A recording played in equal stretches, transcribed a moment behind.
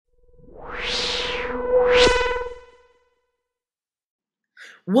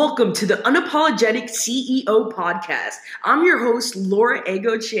Welcome to the Unapologetic CEO podcast. I'm your host, Laura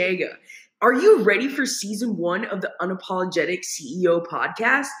Egocheaga. Are you ready for season 1 of the Unapologetic CEO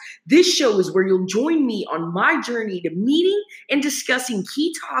podcast? This show is where you'll join me on my journey to meeting and discussing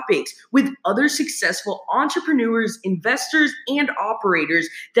key topics with other successful entrepreneurs, investors, and operators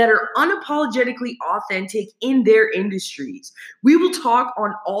that are unapologetically authentic in their industries. We will talk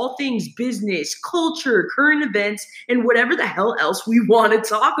on all things business, culture, current events, and whatever the hell else we want to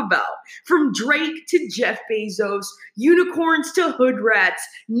talk about. From Drake to Jeff Bezos, unicorns to hood rats,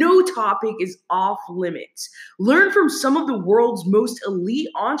 no topic is off limits. Learn from some of the world's most elite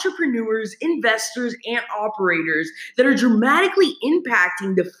entrepreneurs, investors, and operators that are dramatically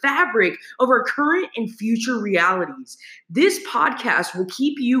impacting the fabric of our current and future realities. This podcast will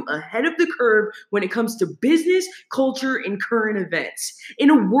keep you ahead of the curve when it comes to business, culture, and current events. In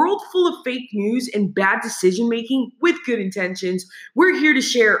a world full of fake news and bad decision making with good intentions, we're here to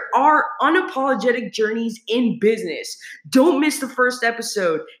share our unapologetic journeys in business. Don't miss the first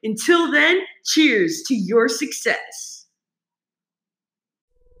episode. Until then, cheers to your success.